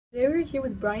Today we're here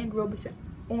with Brian Robeson,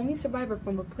 only survivor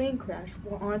from a plane crash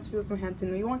while on its way from Hampton,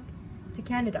 New York to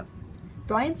Canada.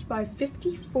 Brian survived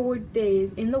 54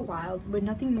 days in the wild with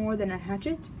nothing more than a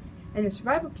hatchet and a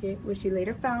survival kit which he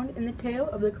later found in the tail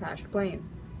of the crashed plane.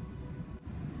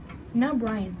 Now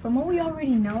Brian, from what we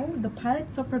already know, the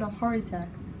pilot suffered a heart attack,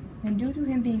 and due to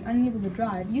him being unable to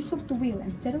drive, you took the wheel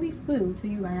and steadily flew till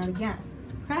you ran out of gas,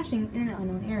 crashing in an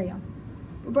unknown area.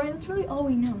 But Brian, that's really all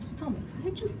we know, so tell me, how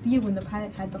did you feel when the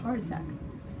pilot had the heart attack?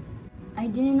 I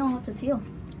didn't know how to feel.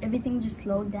 Everything just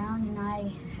slowed down and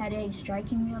I had a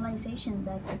striking realization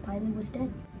that the pilot was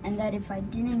dead and that if I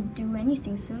didn't do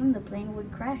anything soon, the plane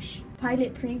would crash. The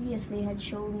pilot previously had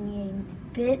showed me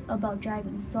a bit about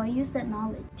driving, so I used that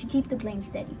knowledge to keep the plane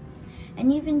steady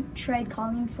and even tried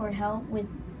calling for help with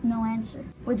no answer.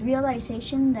 With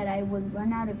realization that I would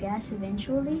run out of gas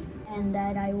eventually and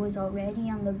that I was already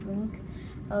on the brink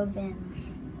of an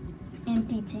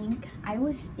empty tank, I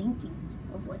was thinking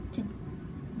of what to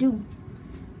do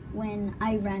when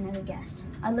I ran out of gas.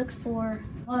 I looked for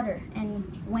water,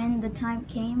 and when the time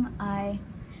came, I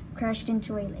crashed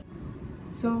into a lake.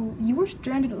 So you were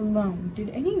stranded alone. Did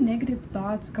any negative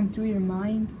thoughts come through your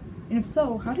mind? And if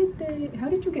so, how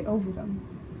did you get over them?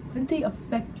 How did they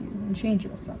affect you and change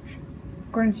you as such?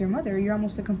 According to your mother, you're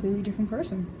almost a completely different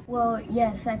person. Well,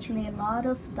 yes, actually a lot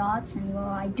of thoughts, and well,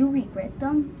 I do regret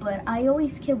them, but I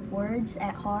always kept words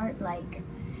at heart like,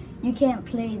 you can't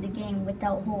play the game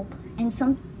without hope. And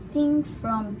something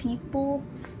from people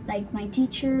like my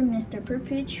teacher, Mr.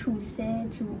 Purpich, who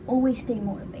said to always stay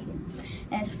motivated.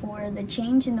 As for the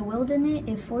change in the wilderness,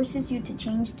 it forces you to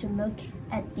change to look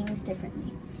at things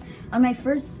differently. On my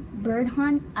first bird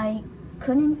hunt, I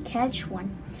couldn't catch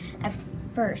one at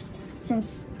first,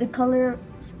 since the color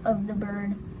of the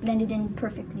bird blended in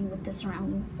perfectly with the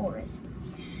surrounding forest.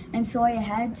 And so I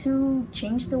had to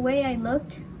change the way I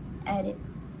looked at it.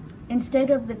 Instead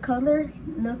of the color,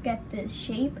 look at the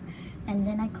shape, and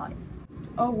then I caught it.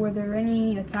 Oh, were there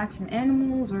any attacks from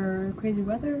animals or crazy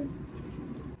weather?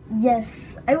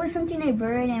 Yes, I was hunting a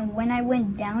bird, and when I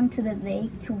went down to the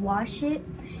lake to wash it,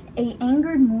 an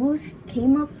angered moose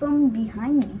came up from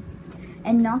behind me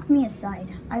and knocked me aside.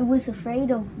 I was afraid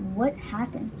of what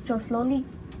happened, so slowly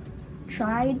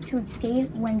tried to escape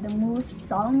when the moose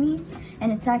saw me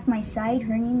and attacked my side,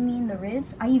 hurting me in the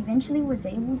ribs. I eventually was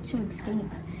able to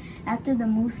escape after the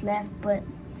moose left, but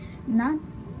not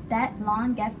that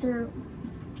long after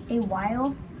a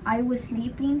while, I was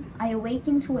sleeping. I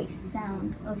awakened to a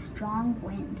sound of strong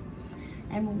wind,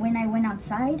 and when I went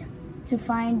outside to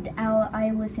find out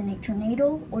I was in a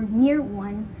tornado or near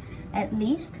one at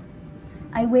least,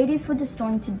 I waited for the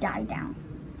storm to die down,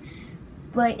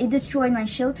 but it destroyed my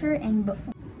shelter and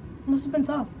Must have been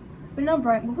tough. But now,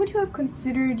 Brian, what would you have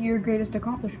considered your greatest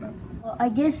accomplishment? well, I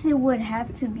guess it would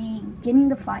have to be getting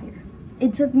the fire.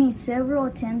 It took me several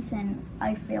attempts and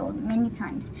I failed many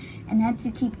times and had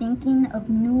to keep thinking of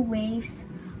new ways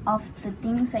of the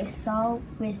things I saw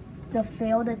with the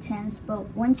failed attempts,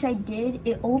 but once I did,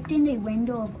 it opened a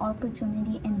window of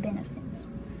opportunity and benefits.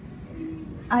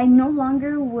 I no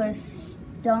longer was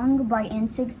stung by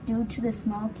insects due to the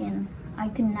smoke, and I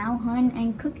could now hunt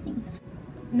and cook things.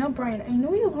 Now, Brian, I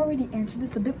know you already answered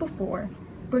this a bit before,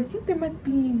 but I think there might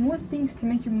be more things to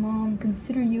make your mom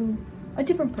consider you a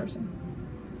different person.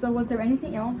 So was there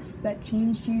anything else that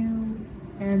changed you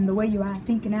and the way you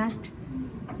think and act?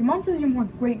 Your mom says you're more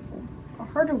grateful, a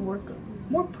harder worker,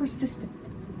 more persistent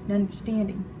and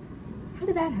understanding. How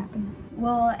did that happen?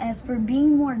 Well, as for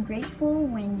being more grateful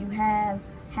when you have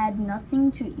had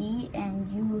nothing to eat and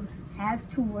you have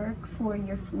to work for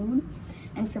your food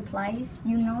and supplies,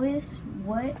 you notice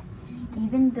what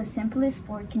even the simplest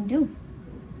fork can do.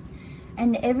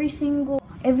 And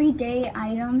everyday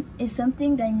item is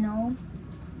something that I know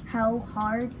how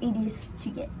hard it is to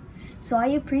get. So I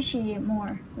appreciate it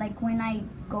more. Like when I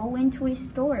go into a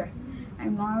store, I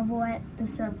marvel at the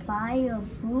supply of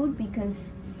food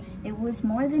because it was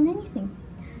more than anything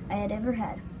I had ever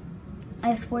had.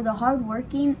 As for the hard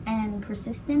working and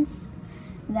persistence,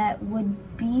 that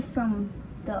would be from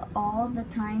all the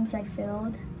times I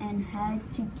failed and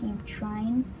had to keep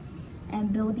trying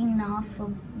and building off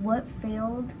of what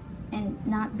failed and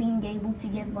not being able to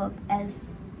give up,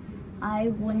 as I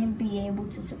wouldn't be able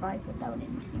to survive without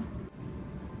anything.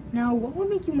 Now, what would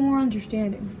make you more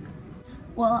understanding?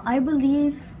 Well, I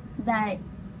believe that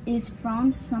is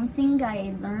from something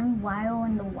I learned while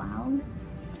in the wild,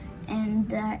 and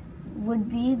that would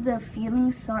be the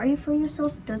feeling sorry for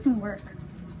yourself doesn't work.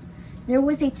 There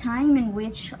was a time in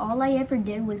which all I ever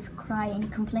did was cry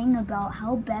and complain about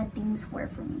how bad things were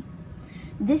for me.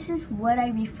 This is what I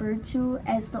refer to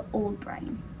as the old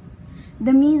Brian.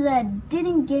 The me that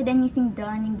didn't get anything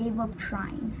done and gave up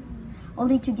trying,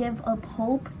 only to give up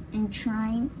hope and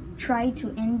try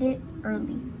to end it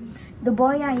early. The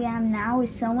boy I am now is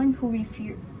someone who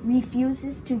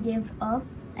refuses to give up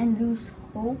and lose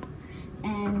hope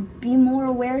and be more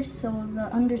aware, so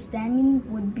the understanding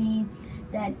would be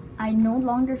that I no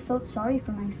longer felt sorry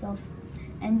for myself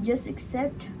and just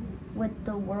accept what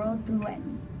the world threw at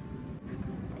me.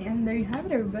 And there you have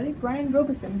it, everybody. Brian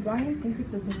Robeson. Brian, thank you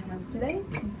for visiting us today.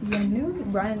 CCM News,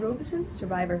 Brian Robeson,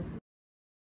 survivor.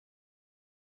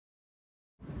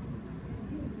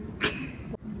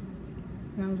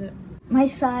 That was it. My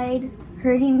side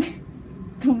hurting.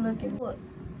 Don't look at what.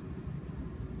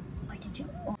 Why did you?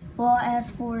 Well,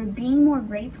 as for being more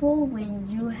grateful when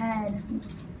you had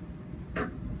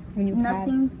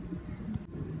nothing.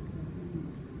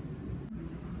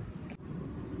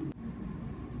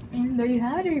 And there you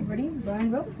have it, everybody.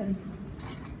 Brian Robeson.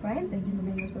 Brian, thank you for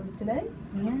being with us today.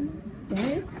 And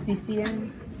there's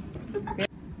CCM.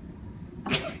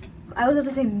 I was about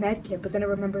to say med kit, but then I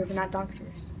remember we're not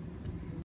doctors.